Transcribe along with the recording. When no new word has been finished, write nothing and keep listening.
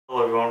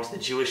everyone to the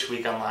Jewish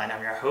Week Online.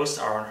 I'm your host,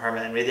 Aaron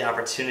Herman, and we had the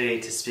opportunity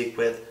to speak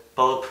with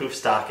Bulletproof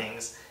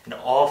Stockings, an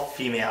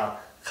all-female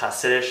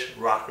Hasidic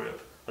rock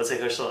group. Let's take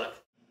a look.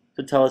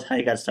 So tell us how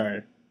you got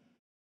started.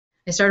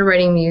 I started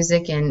writing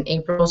music in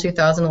April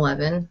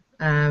 2011,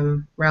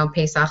 around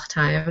Pesach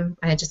time.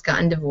 I had just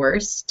gotten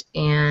divorced,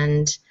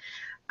 and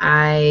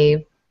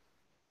I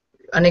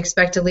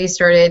unexpectedly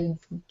started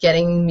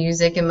getting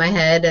music in my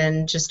head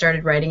and just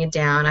started writing it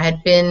down.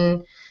 I'd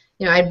been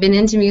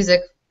into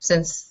music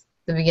since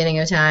the beginning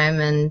of time,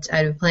 and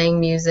I'd been playing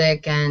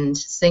music and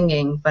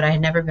singing, but I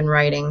had never been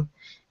writing,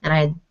 and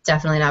I had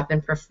definitely not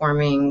been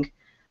performing,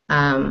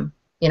 or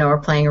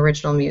playing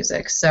original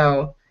music.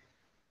 So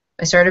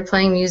I started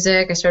playing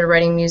music, I started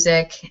writing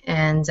music,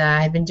 and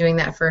I had been doing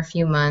that for a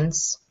few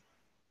months,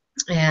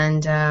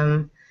 and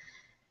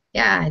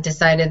I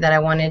decided that I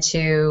wanted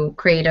to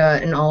create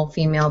an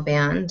all-female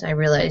band. I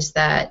realized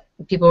that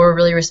people were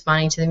really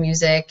responding to the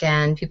music,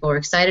 and people were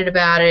excited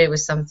about it. It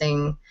was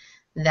something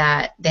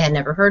that they had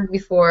never heard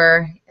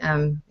before.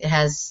 It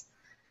has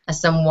a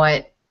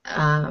somewhat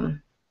not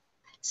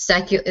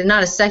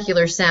a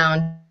secular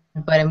sound,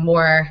 but a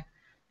more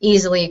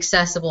easily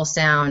accessible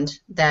sound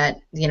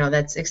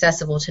that's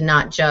accessible to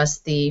not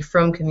just the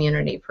Frum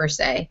community per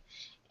se.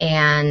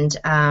 And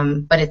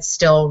but it's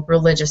still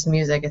religious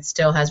music. It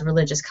still has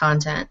religious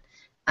content,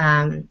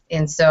 and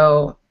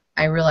so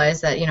I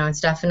realized that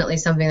it's definitely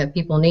something that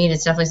people need.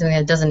 It's definitely something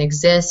that doesn't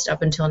exist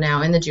up until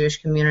now in the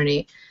Jewish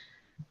community.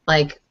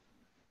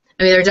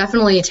 There are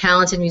definitely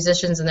talented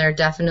musicians, and there are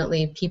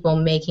definitely people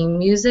making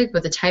music,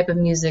 but the type of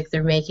music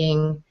they're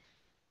making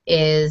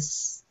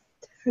is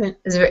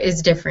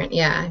different.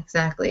 Yeah,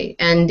 exactly.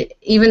 And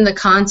even the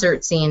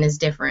concert scene is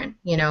different.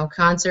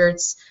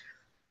 Concerts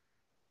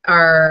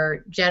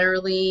are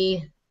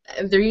generally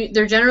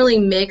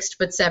mixed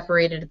but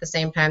separated at the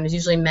same time. There's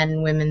usually men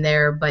and women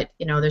there, but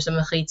there's a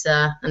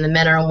mechitza, and the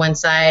men are on one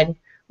side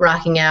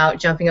rocking out,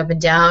 jumping up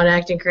and down,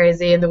 acting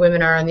crazy, and the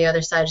women are on the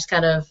other side just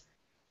kind of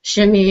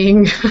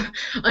shimmying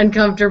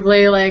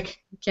uncomfortably,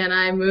 like, can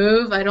I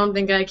move? I don't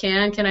think I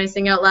can. Can I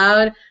sing out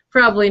loud?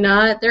 Probably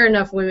not. There are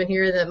enough women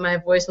here that my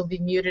voice will be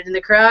muted in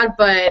the crowd,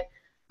 but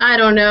I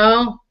don't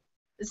know.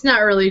 It's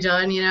not really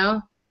done,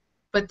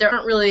 But there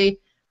aren't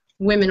really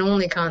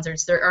women-only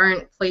concerts. There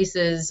aren't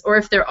places, or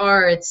if there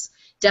are, it's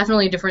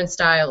definitely a different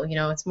style.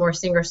 It's more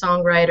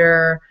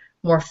singer-songwriter,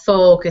 more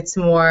folk. It's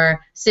more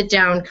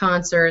sit-down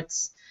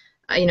concerts.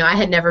 I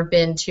had never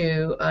been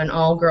to an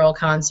all-girl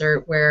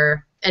concert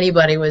where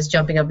anybody was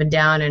jumping up and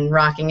down and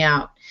rocking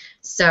out.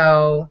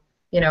 So,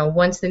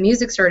 once the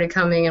music started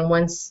coming, and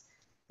once,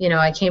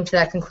 I came to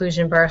that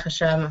conclusion, Baruch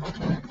Hashem,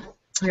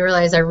 I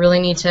realized I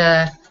really need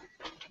to,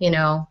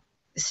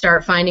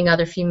 start finding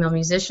other female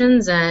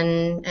musicians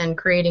and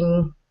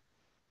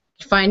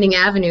finding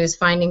avenues,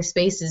 finding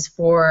spaces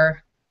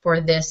for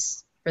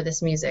this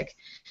music.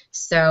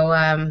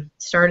 So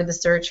started the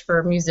search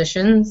for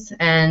musicians,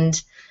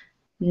 and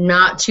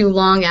not too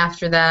long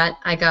after that,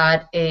 I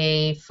got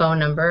a phone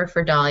number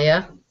for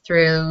Dalia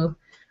through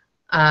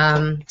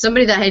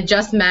somebody that I had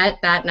just met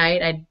that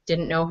night. I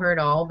didn't know her at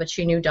all, but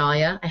she knew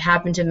Dalia. I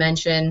happened to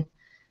mention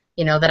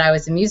that I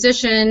was a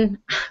musician.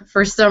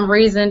 For some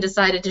reason,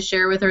 decided to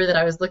share with her that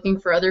I was looking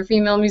for other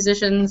female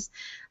musicians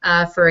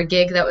for a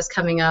gig that was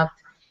coming up.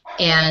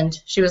 And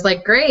she was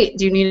like, great,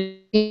 do you need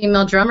a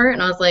female drummer?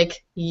 And I was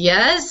like,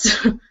 yes,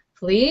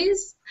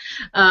 please.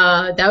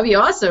 That would be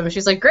awesome.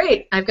 She's like,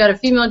 great, I've got a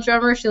female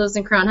drummer. She lives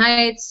in Crown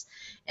Heights.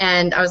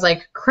 And I was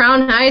like,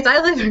 Crown Heights?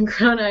 I live in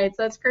Crown Heights.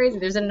 That's crazy.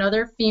 There's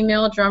another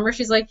female drummer.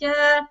 She's like,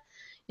 yeah.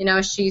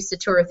 She used to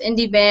tour with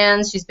indie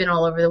bands. She's been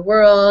all over the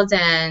world,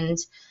 and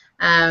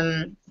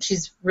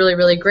she's really,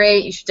 really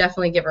great. You should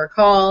definitely give her a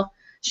call.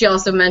 She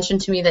also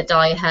mentioned to me that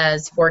Dalia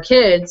has 4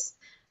 kids.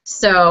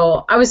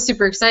 So I was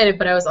super excited,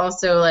 but I was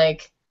also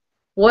like,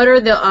 what are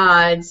the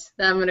odds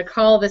that I'm going to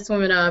call this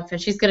woman up and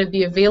she's going to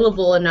be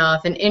available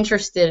enough and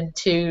interested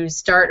to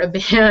start a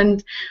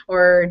band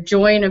or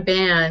join a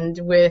band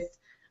with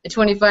a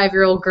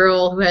 25-year-old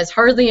girl who has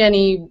hardly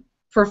any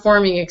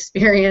performing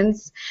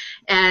experience?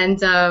 And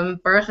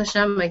Baruch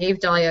Hashem, I gave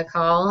Dalia a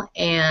call,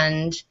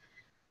 and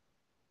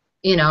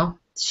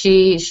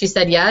she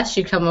said yes,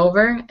 she'd come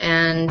over,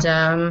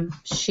 and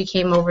she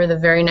came over the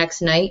very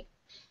next night,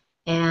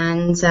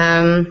 and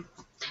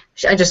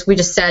we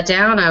just sat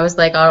down. I was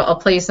like, I'll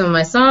play you some of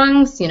my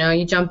songs,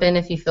 you jump in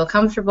if you feel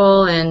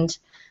comfortable, and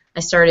I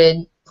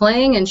started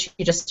playing, and she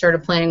just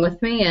started playing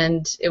with me,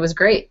 and it was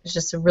great. It was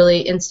just a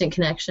really instant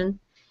connection,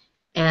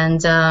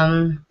 and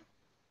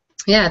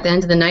at the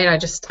end of the night, I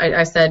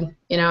said,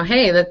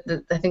 hey,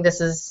 I think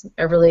this is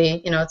a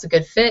really, it's a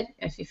good fit.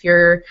 If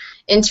you're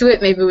into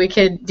it, maybe we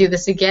could do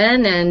this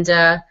again, and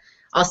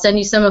I'll send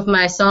you some of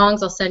my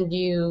songs. I'll send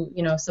you,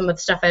 some of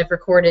the stuff I've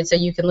recorded so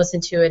you can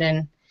listen to it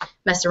and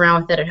mess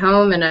around with it at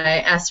home. And I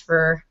asked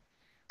for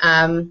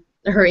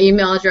her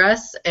email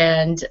address,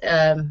 and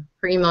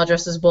her email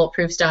address was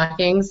Bulletproof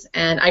Stockings,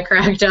 and I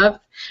cracked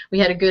up. We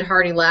had a good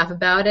hearty laugh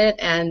about it,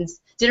 and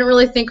didn't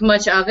really think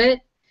much of it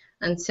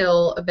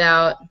until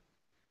about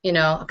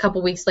a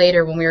couple weeks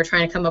later when we were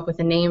trying to come up with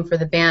a name for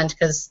the band,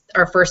 because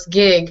our first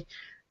gig,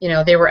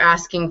 they were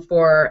asking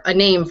for a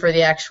name for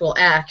the actual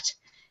act.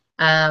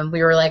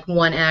 We were like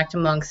one act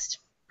amongst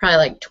probably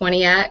like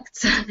 20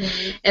 acts.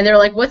 Mm-hmm. And they were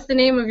like, what's the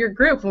name of your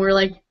group? And we were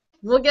like,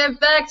 we'll get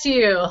back to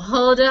you.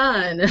 Hold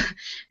on.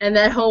 And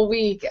that whole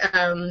week,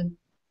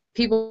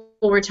 people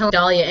were telling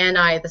Dalia and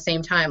I at the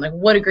same time, like,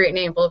 what a great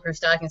name Bulletproof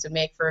Stockings would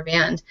make for a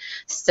band.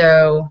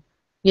 So,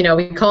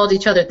 we called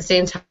each other at the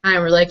same time.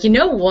 We're like, you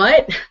know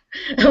what?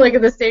 Like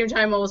at the same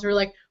time, almost, we're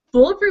like,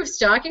 Bulletproof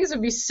Stockings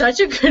would be such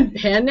a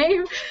good band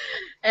name.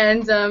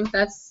 And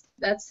that's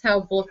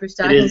how Bulletproof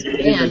Stockings began.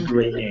 It is a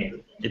great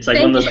name. It's like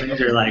one of those things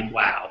you're like,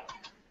 wow.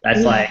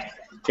 That's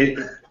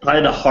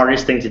probably the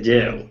hardest thing to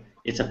do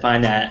is to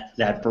find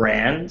that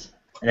brand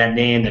and that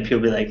name that people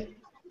be like,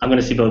 I'm going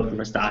to see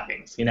Bulletproof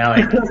Stockings.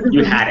 Like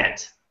you had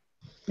it.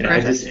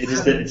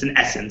 It's an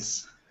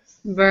essence.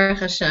 Baruch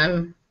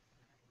Hashem.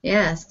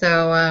 Yeah,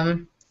 so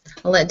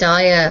I'll let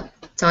Dalia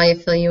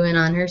fill you in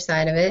on her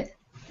side of it.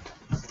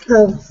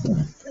 My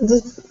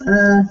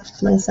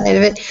side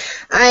of it.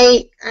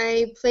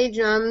 I played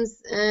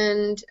drums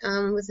and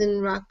was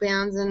in rock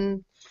bands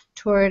and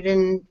toured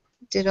and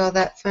did all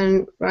that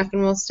fun rock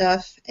and roll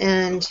stuff,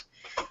 and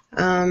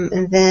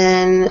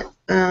then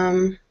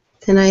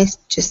I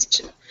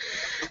just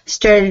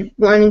started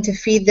wanting to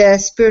feed the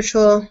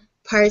spiritual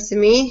parts of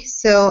me,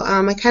 so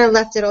I kind of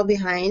left it all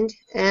behind,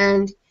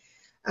 and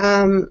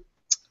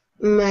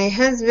my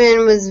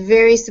husband was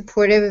very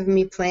supportive of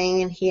me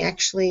playing, and he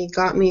actually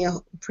got me a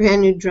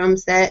brand new drum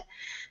set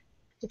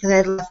because I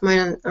had left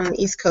mine on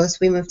the East Coast.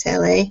 We moved to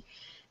LA,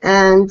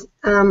 and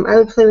I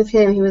would play with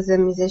him. He was a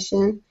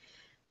musician,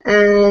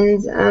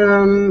 and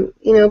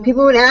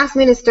people would ask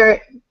me to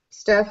start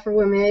stuff for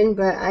women,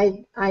 but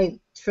I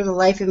for the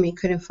life of me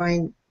couldn't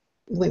find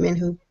women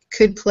who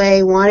could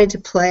play, wanted to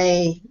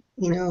play,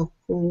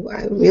 who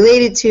I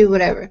related to,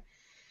 whatever.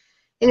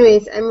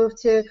 Anyways, I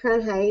moved to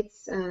Crown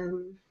Heights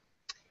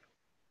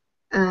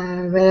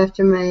right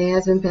after my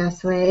husband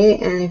passed away,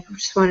 and I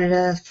just wanted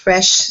a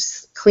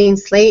fresh, clean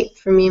slate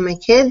for me and my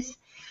kids.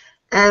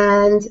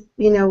 And,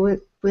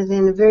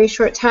 within a very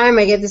short time,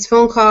 I get this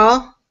phone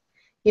call.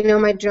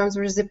 My drums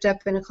were zipped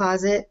up in a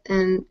closet,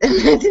 and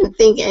I didn't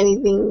think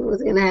anything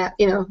was going to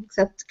happen,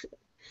 except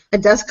a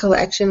dust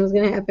collection was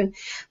going to happen.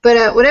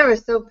 But whatever,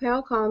 so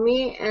Perl called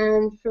me,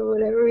 and for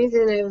whatever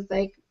reason, I was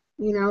like,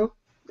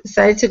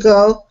 decided to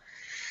go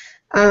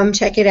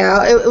check it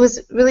out. It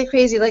was really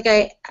crazy. Like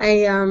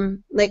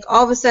like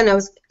all of a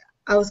sudden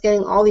I was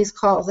getting all these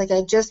calls. Like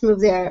I just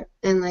moved there,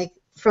 and like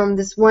from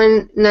this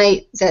one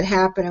night that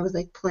happened, I was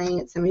like playing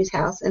at somebody's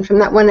house, and from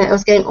that one night I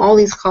was getting all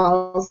these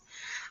calls.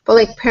 But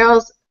like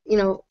Perl's,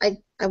 I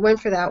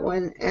went for that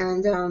one,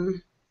 and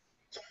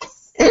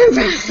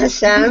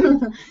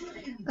Hashem,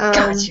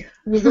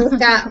 we both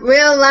got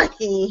real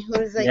lucky. It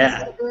was like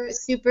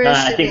super.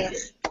 I think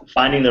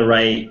finding the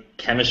right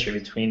chemistry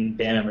between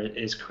band members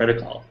is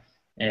critical,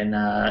 and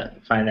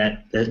find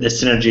that the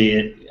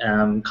synergy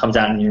comes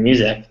out in your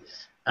music.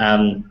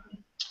 How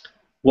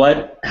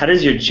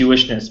does your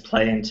Jewishness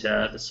play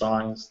into the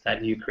songs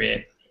that you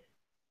create?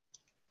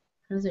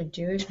 How does our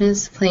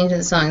Jewishness play into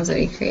the songs that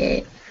we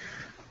create?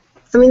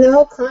 I mean, the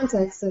whole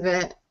context of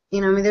it.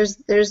 There's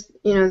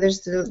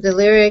the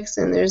lyrics,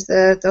 and there's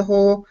the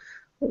whole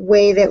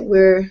way that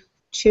we're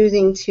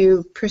choosing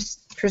to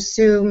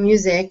pursue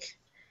music.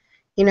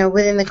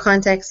 Within the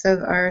context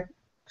of our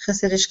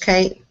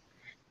Hasidic,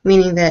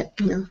 meaning that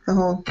the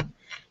whole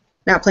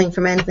not playing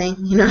for men thing.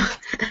 I don't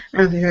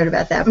know if you heard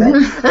about that, but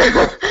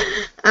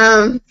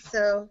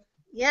so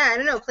yeah, I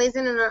don't know. It plays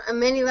in on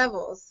many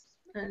levels.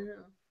 I don't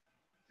know.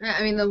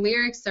 I mean, the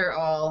lyrics are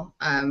all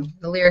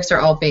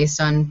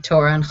based on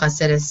Torah and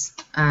Hasidus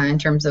in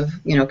terms of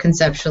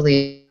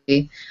conceptually.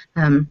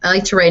 I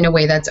like to write in a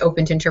way that's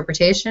open to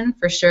interpretation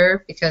for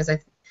sure, because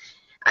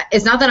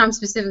it's not that I'm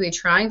specifically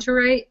trying to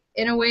write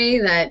in a way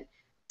that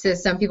to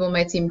some people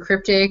might seem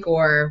cryptic,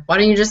 or why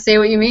don't you just say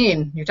what you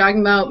mean? You're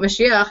talking about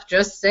Mashiach,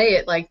 just say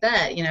it like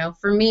that.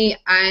 For me,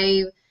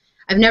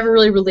 I've never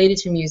really related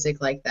to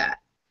music like that.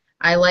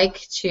 I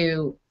like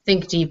to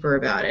think deeper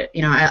about it.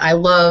 I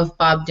love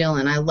Bob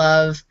Dylan. I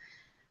love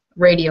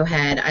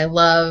Radiohead. I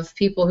love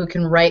people who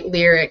can write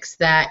lyrics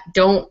that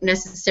don't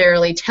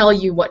necessarily tell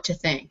you what to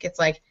think. It's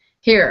like,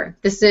 here,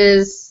 this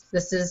is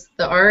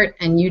the art,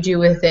 and you do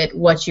with it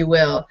what you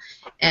will.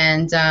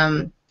 And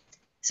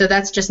so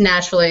that's just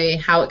naturally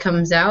how it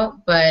comes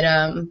out. But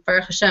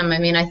Baruch Hashem, I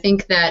mean, I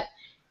think that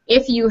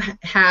if you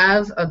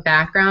have a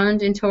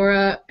background in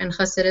Torah and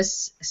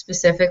Hasidus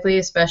specifically,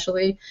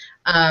 especially,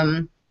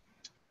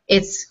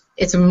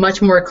 it's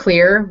much more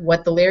clear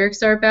what the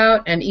lyrics are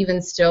about, and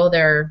even still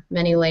there are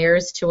many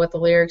layers to what the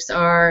lyrics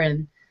are,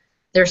 and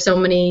there's so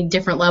many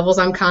different levels.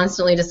 I'm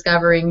constantly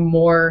discovering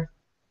more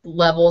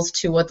levels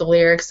to what the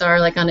lyrics are,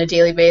 like on a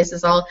daily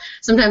basis.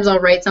 Sometimes I'll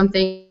write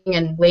something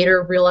and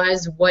later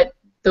realize what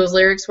those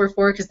lyrics were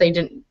for, because they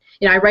didn't,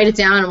 I write it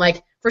down and I'm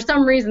like, for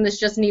some reason this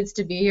just needs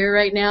to be here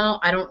right now.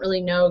 I don't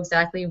really know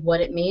exactly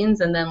what it means,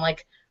 and then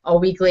like a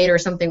week later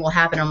something will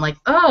happen. I'm like,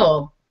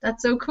 oh,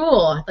 that's so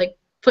cool. Like,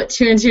 put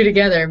two and two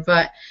together.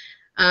 But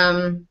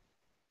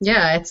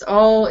yeah, it's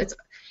all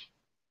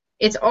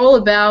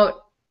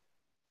about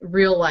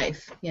real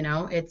life, you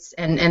know. It's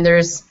and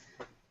there's,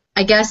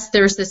 I guess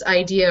there's this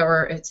idea,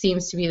 or it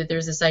seems to be that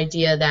there's this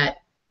idea that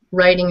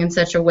writing in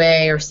such a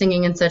way, or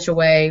singing in such a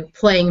way,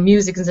 playing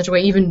music in such a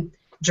way, even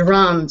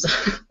drums,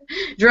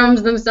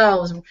 drums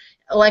themselves,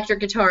 electric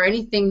guitar,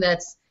 anything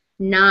that's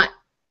not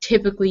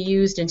typically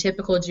used in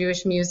typical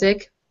Jewish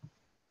music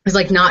is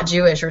like not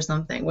Jewish or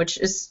something, which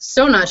is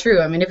so not true.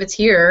 I mean, if it's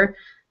here,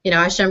 you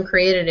know, Hashem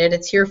created it,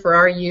 it's here for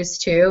our use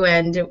too,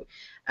 and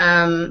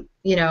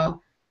you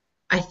know,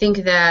 I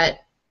think that,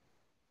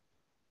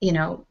 you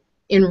know,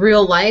 in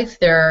real life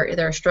there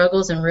are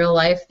struggles. In real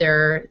life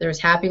there's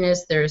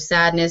happiness, there's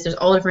sadness, there's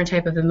all different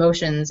type of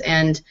emotions,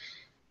 and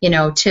you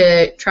know,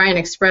 to try and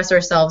express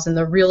ourselves in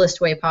the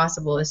realest way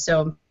possible is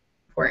so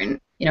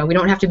important. You know, we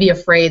don't have to be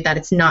afraid that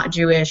it's not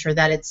Jewish, or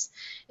that it's,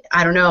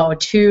 I don't know,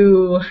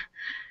 too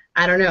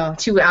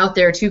out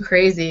there, too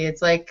crazy.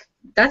 It's like,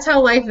 that's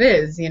how life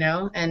is, you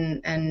know,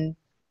 and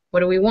what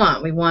do we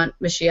want? We want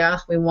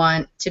Mashiach, we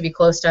want to be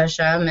close to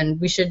Hashem,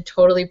 and we should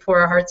totally pour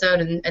our hearts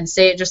out and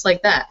say it just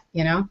like that,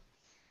 you know?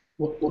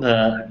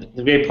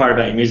 The great part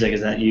about your music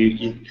is that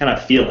you kind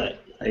of feel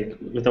it, like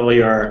with all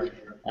your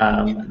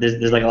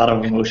there's like a lot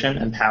of emotion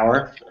and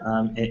power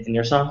in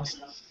your songs.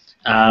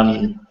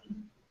 How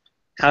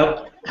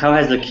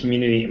has the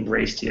community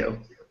embraced you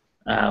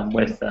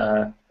with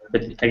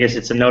I guess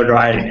it's a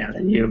notoriety now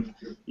that you've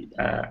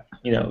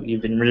you know,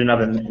 you've been written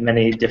up in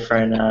many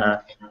different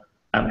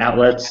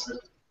outlets,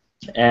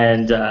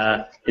 and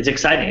it's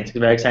exciting. It's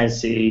very exciting to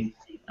see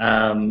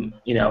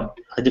you know,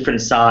 a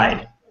different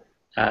side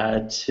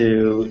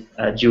to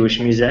Jewish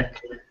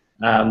music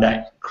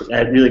that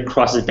really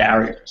crosses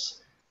barriers.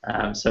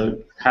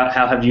 So how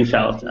have you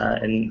felt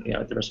in, you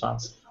know, the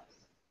response?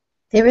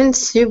 They've been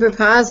super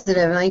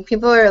positive. Like,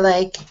 people are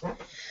like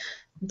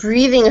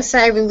breathing a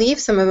sigh of relief.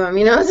 Some of them,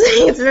 you know,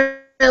 it's been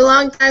a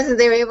long time since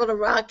they were able to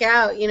rock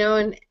out, you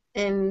know,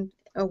 and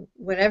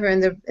whatever in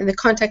the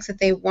context that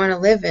they want to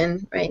live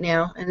in right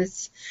now. And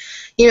it's,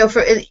 you know,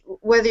 for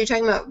whether you're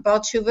talking about Baal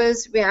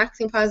Tshuvas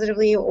reacting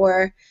positively,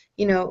 or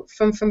you know,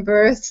 from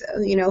birth,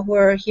 you know, who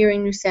are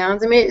hearing new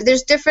sounds. I mean,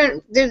 there's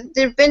different.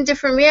 There've been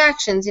different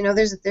reactions. You know,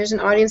 there's an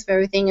audience for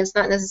everything. It's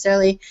not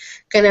necessarily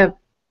gonna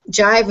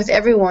jive with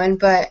everyone,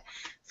 but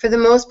for the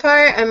most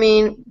part, I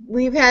mean,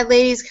 we've had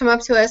ladies come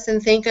up to us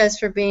and thank us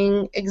for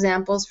being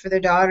examples for their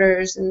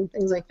daughters and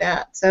things like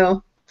that.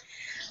 So,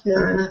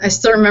 I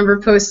still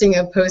remember posting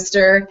a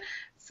poster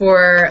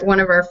for one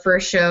of our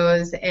first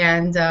shows,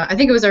 and I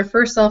think it was our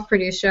first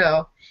self-produced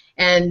show.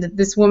 And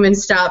this woman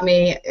stopped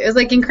me. It was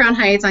like in Crown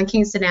Heights on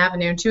Kingston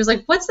Avenue, and she was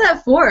like, "What's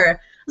that for?" I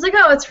was like,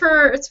 "Oh,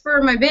 it's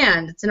for my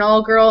band. It's an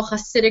all-girl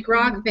Hasidic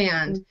rock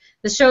band.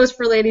 The show's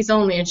for ladies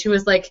only." And she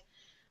was like,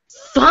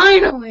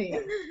 "Finally!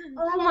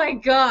 Oh my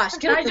gosh!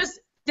 Can I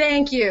just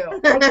thank you?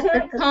 I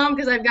can't come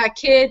because I've got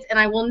kids, and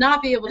I will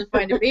not be able to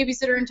find a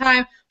babysitter in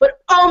time. But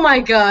oh my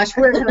gosh,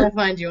 where can I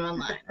find you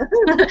online?"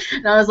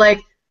 And I was like,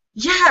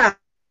 "Yeah,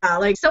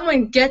 like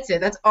someone gets it.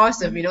 That's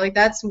awesome. You know, like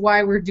that's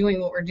why we're doing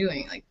what we're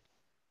doing. Like."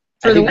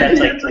 I think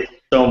that's like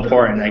so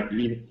important. Like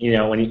you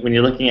know, when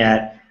you're looking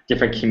at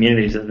different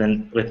communities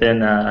within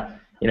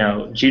you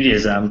know,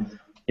 Judaism,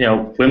 you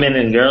know, women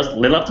and girls,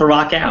 they love to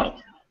rock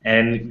out,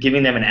 and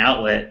giving them an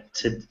outlet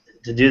to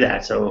do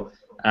that. So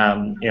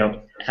you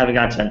know, having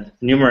gone to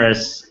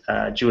numerous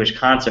Jewish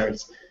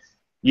concerts,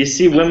 you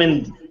see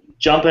women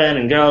jumping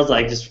and girls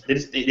like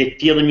they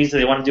feel the music,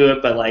 they want to do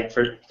it, but like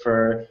for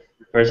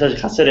such a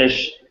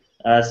Hasidic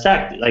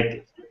sect,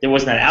 like there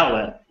wasn't that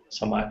outlet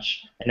so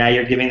much, and now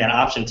you're giving that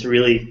option to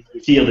really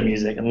feel the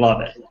music and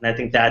love it, and I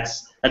think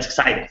that's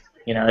exciting.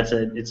 You know,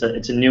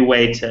 it's a new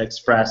way to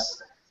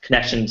express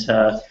connection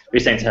to, you're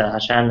saying, to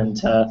Hashem and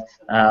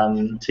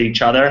to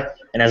each other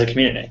and as a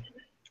community.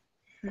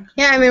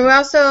 Yeah, I mean, we're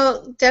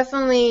also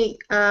definitely,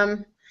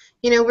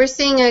 you know,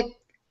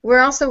 we're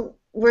also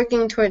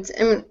working towards,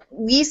 I mean,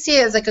 we see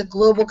it as like a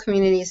global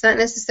community. It's not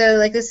necessarily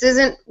like this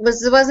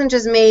wasn't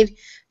just made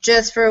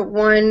just for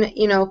one,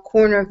 you know,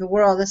 corner of the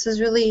world. This is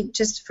really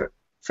just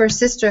for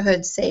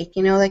sisterhood's sake,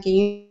 you know, like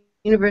a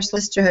universal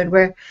sisterhood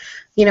where,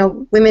 you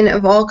know, women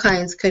of all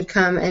kinds could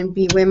come and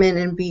be women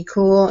and be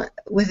cool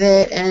with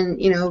it,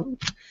 and, you know,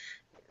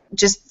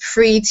 just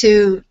free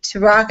to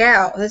rock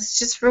out. It's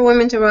just for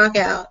women to rock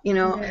out, you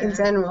know, in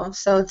general.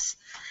 So it's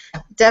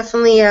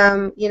definitely,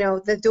 you know,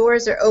 the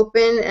doors are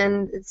open,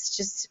 and it's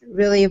just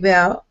really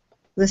about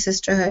the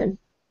sisterhood.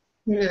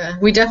 Yeah,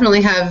 we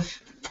definitely have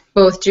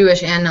both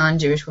Jewish and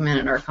non-Jewish women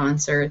at our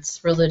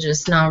concerts,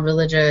 religious,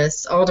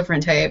 non-religious, all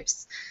different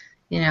types,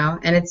 you know,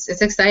 and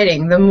it's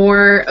exciting. The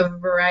more of a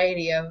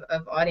variety of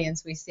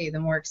audience we see, the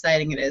more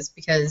exciting it is,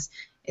 because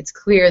it's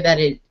clear that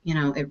it, you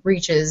know, it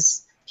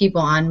reaches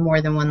people on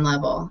more than one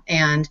level,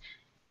 and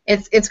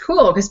it's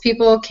cool because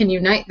people can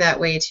unite that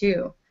way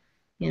too,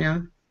 you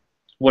know.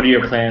 What are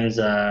your plans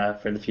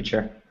for the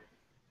future?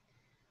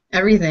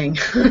 Everything.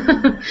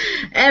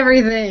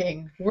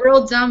 Everything.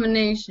 World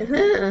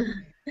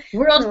domination.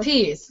 World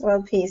peace.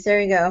 World peace. There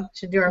we go.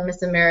 Should do our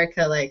Miss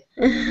America like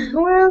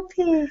world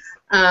peace.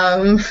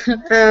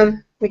 yeah.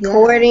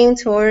 Recording,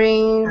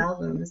 touring,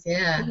 Albums,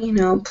 yeah. You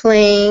know,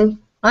 playing.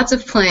 Lots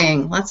of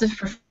playing, lots of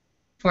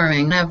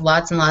performing. I have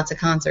lots and lots of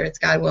concerts,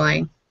 God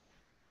willing.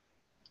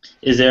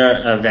 Is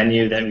there a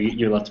venue that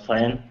you love to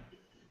play in?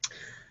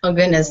 Oh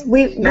goodness,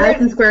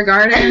 Madison Square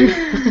Garden.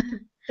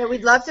 That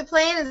we'd love to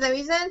play in. Is that what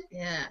you said?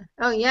 Yeah.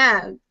 Oh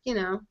yeah, you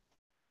know,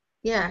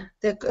 yeah.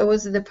 The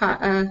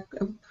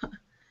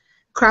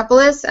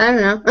Acropolis? I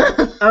don't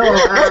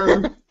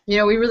know. You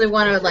know, we really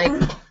want to, like,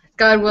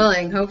 God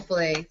willing,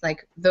 hopefully,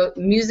 like the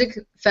music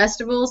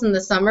festivals in the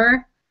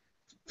summer,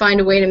 find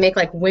a way to make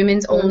like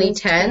women's only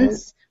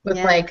tents with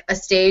like a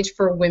stage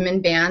for women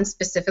bands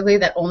specifically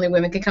that only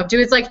women can come to.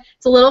 It's like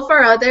it's a little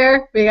far out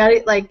there. We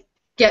gotta like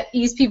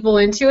ease people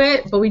into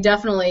it, but we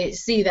definitely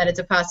see that it's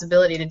a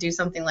possibility to do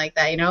something like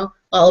that. You know,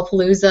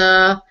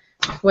 Lollapalooza,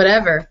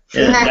 whatever.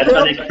 Yeah, that's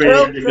why they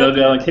created the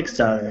Go-Go and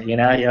Kickstarter. You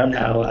know, you don't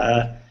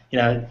know. You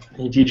know,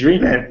 if you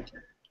dream it,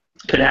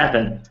 it could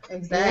happen.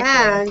 Exactly.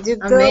 Yeah, do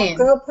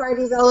girl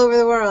parties all over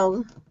the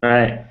world. All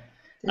right.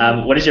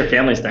 What does your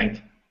family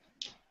think?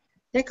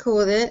 They're cool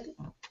with it.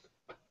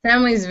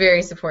 Family's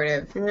very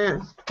supportive.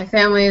 Yeah. My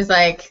family is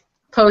like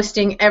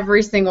posting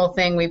every single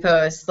thing we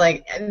post.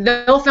 Like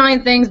they'll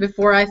find things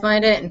before I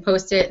find it and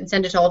post it and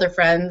send it to all their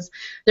friends.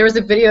 There was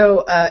a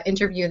video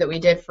interview that we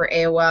did for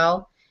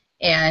AOL,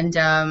 and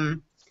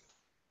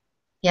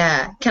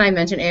yeah, can I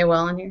mention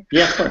AOL on here?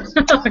 Yeah, of course.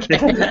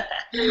 Okay.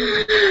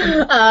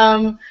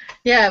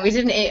 Yeah, we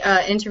did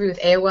an interview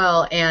with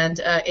AOL, and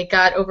it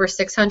got over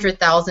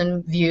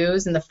 600,000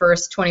 views in the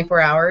first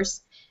 24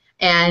 hours.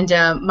 And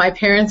my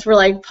parents were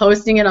like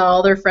posting it on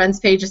all their friends'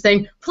 pages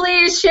saying,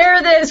 please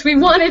share this, we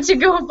want it to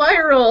go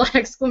viral,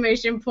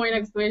 exclamation point,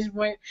 exclamation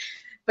point.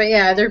 But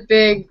yeah, they're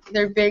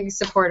big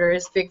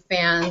supporters, big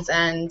fans,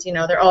 and you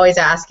know, they're always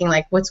asking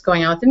like, what's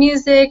going on with the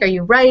music? Are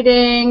you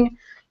writing?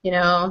 You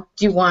know,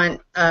 do you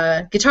want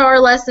guitar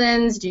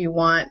lessons? Do you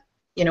want,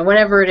 you know,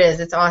 whatever it is,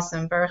 it's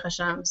awesome, Baruch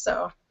Hashem.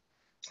 So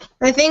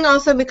I think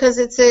also because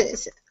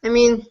I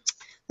mean,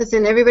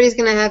 listen, everybody's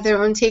gonna have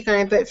their own take on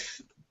it, but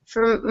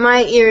from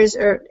my ears,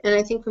 and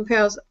I think from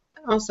Perl's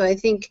also, I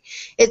think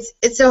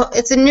it's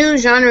a new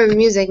genre of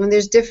music. I mean,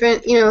 there's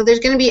different, you know, there's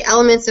going to be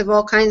elements of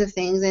all kinds of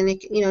things, and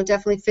it, you know,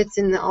 definitely fits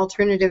in the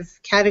alternative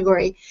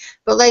category.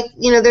 But like,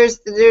 you know, there's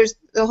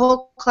the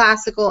whole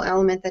classical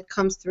element that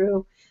comes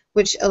through,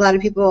 which a lot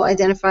of people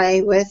identify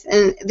with,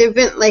 and there've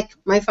been like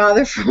my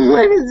father, for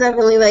one, is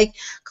definitely like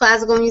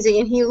classical music,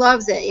 and he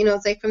loves it. You know,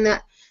 it's like from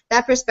that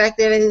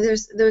perspective. And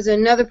there was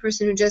another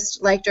person who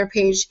just liked our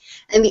page,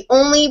 and the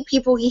only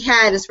people he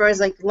had as far as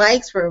like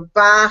likes were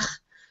Bach,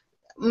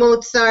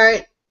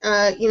 Mozart,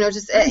 you know,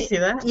 just I see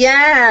that.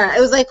 Yeah,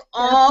 it was like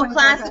all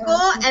classical,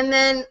 and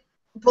then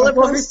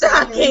Bulletproof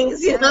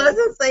Stockings. You know,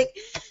 so it's like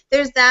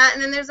there's that,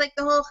 and then there's like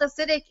the whole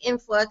Hasidic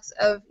influx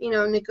of, you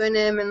know,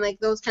 nigunim and like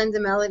those kinds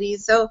of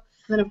melodies. So and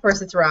then of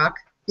course it's rock.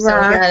 So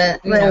rock, we gotta,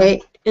 right?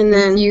 Know, and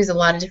then use a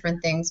lot of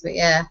different things, but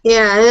yeah.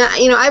 Yeah,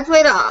 and you know, I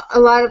played a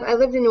lot of. I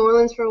lived in New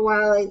Orleans for a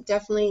while. I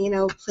definitely, you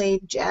know,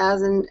 played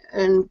jazz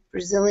and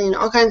Brazilian,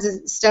 all kinds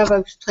of stuff. I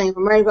was playing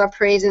for Mardi Gras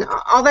parades, and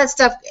all that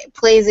stuff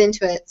plays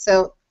into it.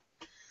 So,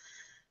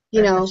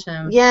 you know,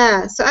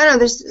 yeah. So I don't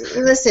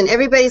know. Listen,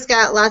 everybody's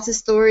got lots of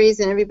stories,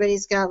 and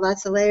everybody's got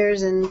lots of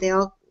layers, and they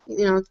all,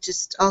 you know,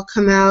 just all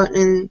come out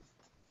and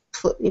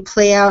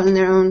play out in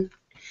their own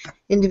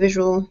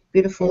individual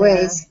beautiful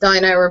ways. Dalia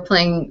and I were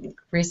playing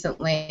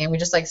recently, and we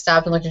just like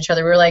stopped and looked at each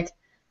other. We were like,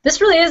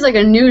 this really is like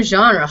a new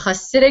genre,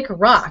 Hasidic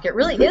rock. It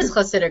really is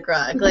Hasidic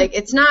rock. Like,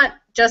 it's not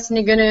just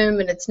nigunim,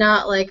 and it's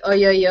not like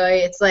oy oy oy.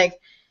 It's like,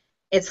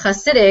 it's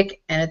Hasidic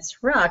and it's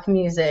rock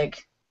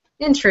music.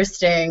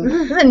 Interesting.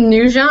 It's a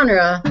new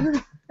genre.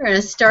 We're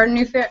gonna start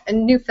a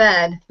new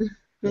fad.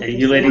 Yeah,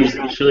 you ladies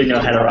truly know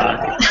how to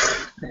rock,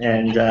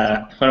 and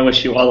I want to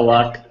wish you all the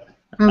luck.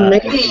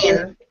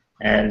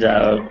 And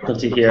hope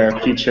to hear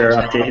future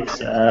updates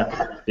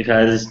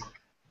because,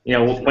 you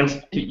know, when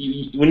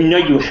you know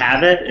you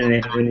have it,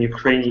 and when you are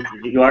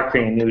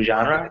creating a new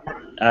genre,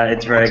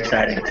 it's very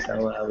exciting.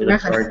 So we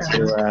look forward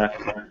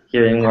to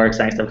hearing more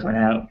exciting stuff coming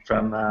out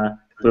from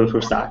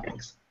Bulletproof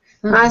Stockings.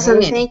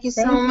 Awesome! Thank you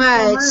so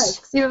much.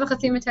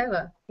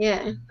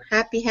 Yeah.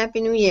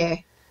 Happy New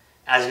Year.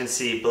 As you can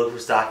see,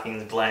 Bulletproof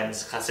Stockings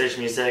blends Hasidic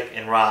music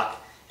and rock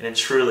in a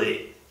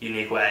truly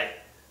unique way.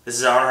 This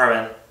is Aaron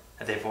Herman,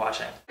 and thank you for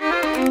watching.